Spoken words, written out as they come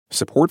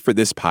Support for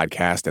this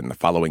podcast and the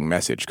following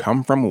message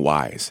come from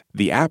Wise,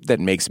 the app that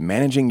makes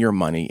managing your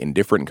money in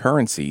different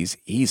currencies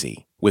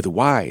easy. With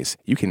Wise,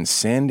 you can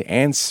send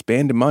and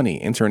spend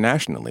money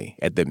internationally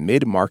at the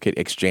mid-market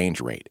exchange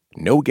rate.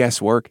 No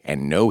guesswork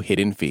and no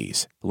hidden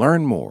fees.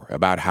 Learn more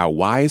about how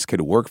Wise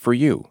could work for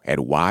you at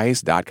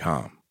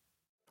wise.com.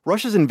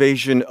 Russia's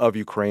invasion of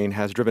Ukraine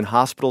has driven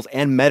hospitals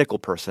and medical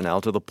personnel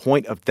to the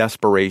point of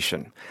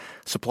desperation.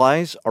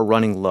 Supplies are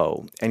running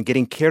low, and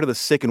getting care to the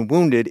sick and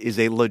wounded is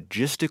a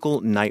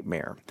logistical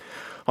nightmare.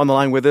 On the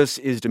line with us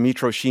is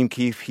Dmytro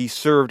Shymkiv. He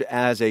served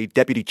as a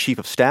deputy chief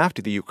of staff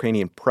to the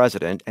Ukrainian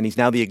president, and he's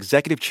now the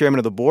executive chairman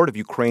of the board of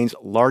Ukraine's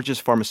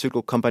largest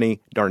pharmaceutical company,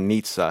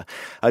 Darnitsa.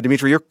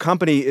 Dmytro, your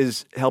company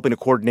is helping to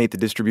coordinate the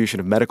distribution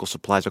of medical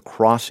supplies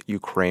across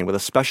Ukraine with a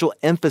special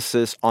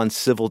emphasis on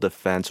civil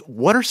defense.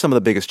 What are some of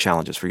the biggest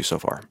challenges for you so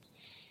far?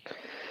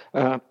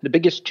 The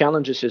biggest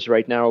challenges is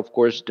right now, of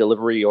course,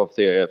 delivery of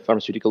the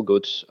pharmaceutical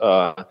goods.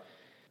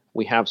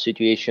 We have a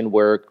situation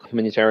where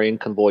humanitarian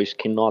convoys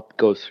cannot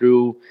go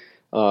through.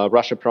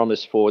 Russia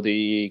promised for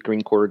the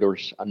green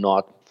corridors are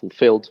not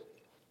fulfilled.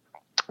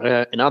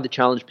 Another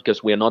challenge,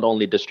 because we are not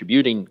only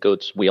distributing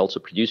goods, we are also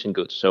producing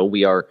goods. So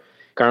we are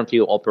currently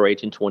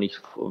operating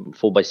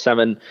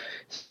 24/7,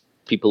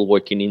 people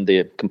working in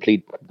the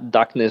complete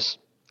darkness.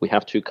 We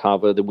have to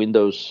cover the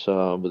windows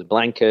with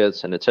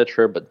blankets and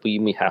etc. But we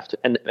may have to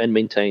and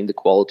maintain the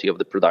quality of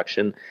the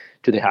production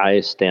to the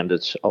highest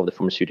standards of the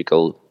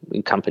pharmaceutical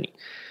company.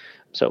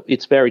 So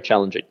it's very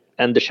challenging,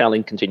 and the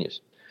shelling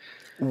continues.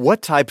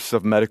 What types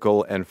of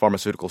medical and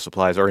pharmaceutical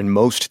supplies are in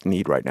most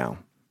need right now?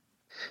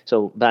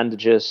 So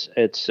bandages,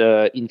 it's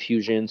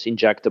infusions,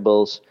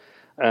 injectables,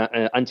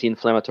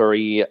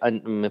 anti-inflammatory,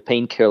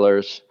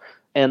 painkillers,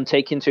 and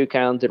take into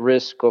account the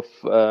risk of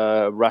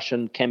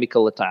Russian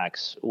chemical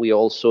attacks. We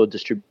also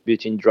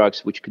distributing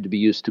drugs which could be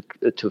used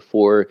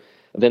for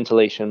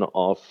ventilation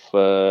of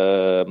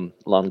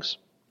lungs.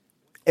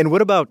 And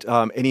what about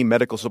any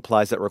medical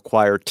supplies that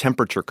require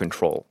temperature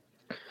control?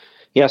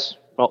 Yes,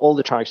 all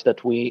the drugs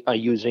that we are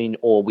using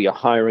or we are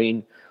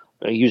hiring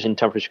are using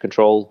temperature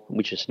control,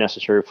 which is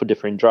necessary for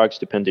different drugs,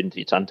 depending if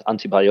it's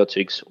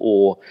antibiotics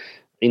or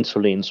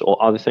insulins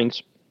or other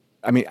things.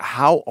 I mean,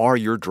 how are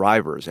your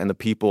drivers and the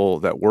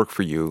people that work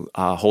for you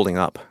holding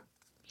up?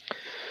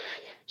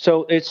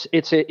 So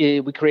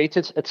we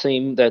created a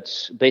team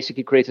that's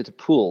basically created a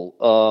pool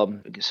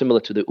similar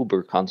to the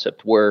Uber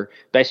concept, where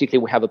basically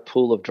we have a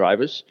pool of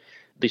drivers.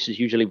 This is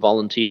usually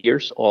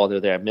volunteers, or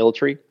they're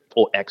military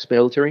or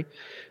ex-military,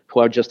 who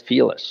are just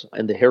fearless.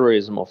 And the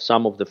heroism of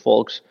some of the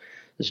folks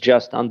is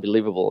just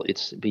unbelievable.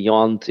 It's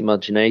beyond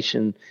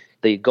imagination.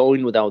 They go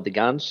in without the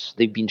guns.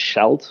 They've been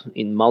shelled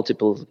in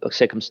multiple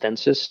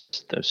circumstances,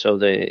 so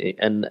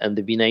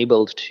they've been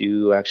able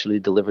to actually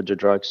deliver the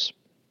drugs.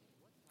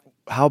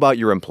 How about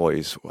your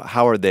employees?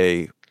 How are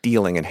they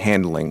dealing and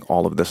handling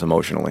all of this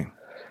emotionally?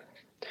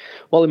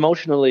 Well,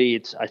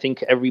 emotionally, I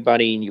think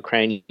everybody in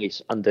Ukraine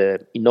is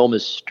under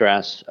enormous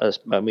stress.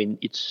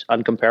 It's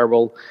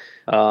uncomparable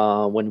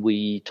when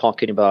we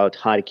talking about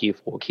Kharkiv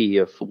or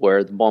Kiev,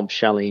 where the bomb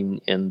shelling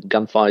and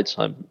gunfights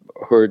are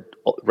heard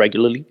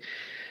regularly.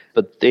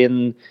 But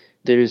then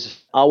there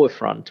is our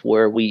front,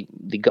 where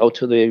they go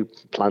to the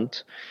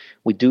plant.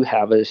 We do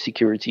have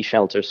security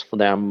shelters for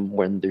them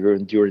when they're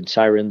during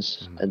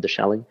sirens and the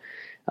shelling.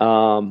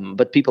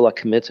 But people are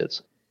committed.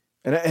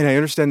 And I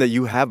understand that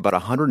you have about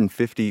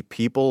 150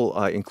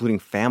 people, including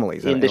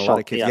families, in and the a lot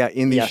of kids,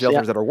 in these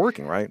shelters that are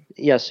working, right?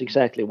 Yes,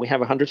 exactly. We have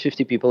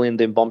 150 people in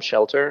the bomb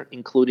shelter,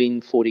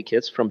 including 40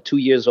 kids from 2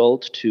 years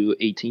old to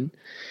 18.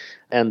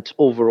 And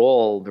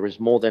overall, there is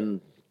more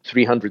than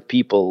 300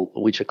 people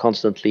which are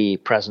constantly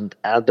present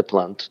at the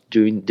plant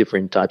doing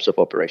different types of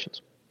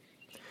operations.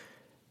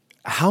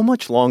 How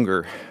much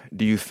longer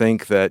do you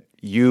think that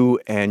you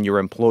and your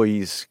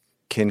employees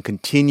can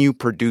continue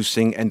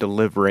producing and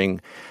delivering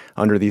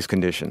under these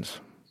conditions?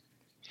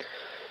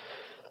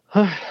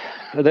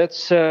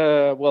 That's,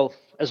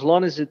 as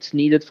long as it's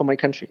needed for my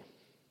country.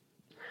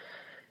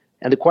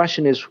 And the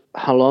question is,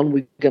 how long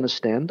we're going to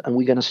stand? And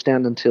we're going to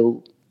stand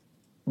until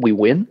we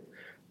win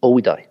or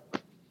we die.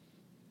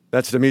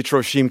 That's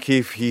Dmytro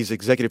Shymkiv. He's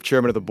executive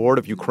chairman of the board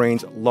of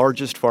Ukraine's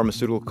largest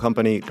pharmaceutical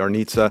company,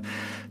 Darnitsa.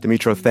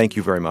 Dmytro, thank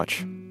you very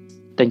much.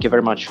 Thank you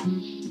very much.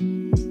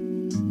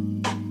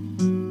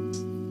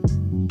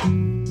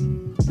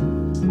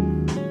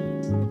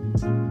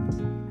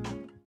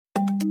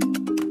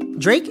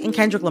 Drake and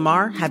Kendrick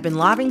Lamar have been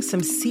lobbing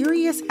some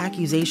serious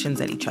accusations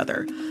at each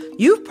other.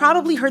 You've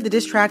probably heard the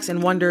diss tracks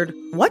and wondered,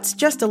 what's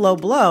just a low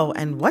blow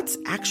and what's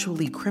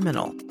actually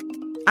criminal?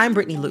 I'm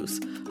Brittany Luce,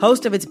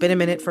 host of It's Been a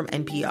Minute from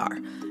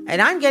NPR,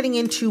 and I'm getting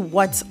into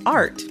what's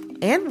art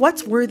and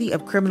what's worthy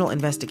of criminal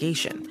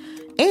investigation,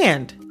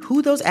 and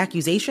who those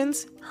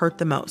accusations hurt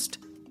the most.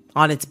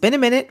 On It's Been a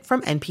Minute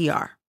from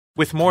NPR.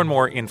 With more and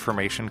more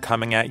information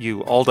coming at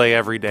you all day,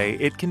 every day,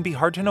 it can be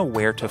hard to know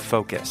where to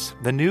focus.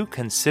 The new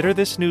Consider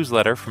This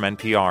newsletter from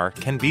NPR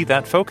can be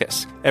that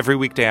focus. Every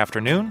weekday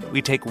afternoon,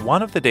 we take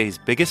one of the day's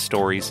biggest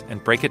stories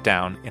and break it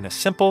down in a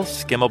simple,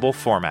 skimmable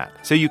format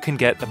so you can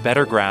get a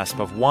better grasp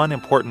of one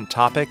important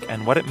topic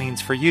and what it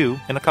means for you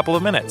in a couple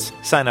of minutes.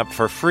 Sign up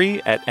for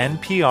free at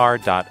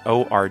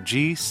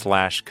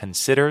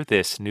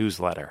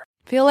npr.org/considerthisnewsletter.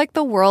 Feel like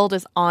the world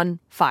is on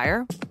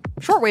fire?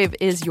 Shortwave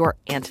is your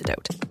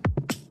antidote.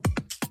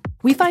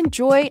 We find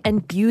joy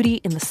and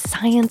beauty in the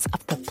science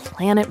of the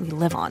planet we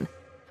live on,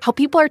 how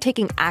people are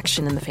taking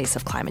action in the face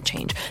of climate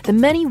change, the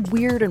many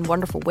weird and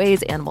wonderful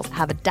ways animals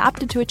have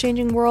adapted to a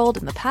changing world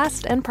in the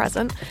past and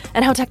present,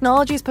 and how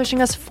technology is pushing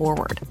us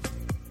forward.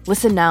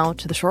 Listen now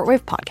to the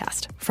Shortwave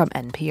podcast from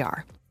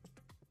NPR.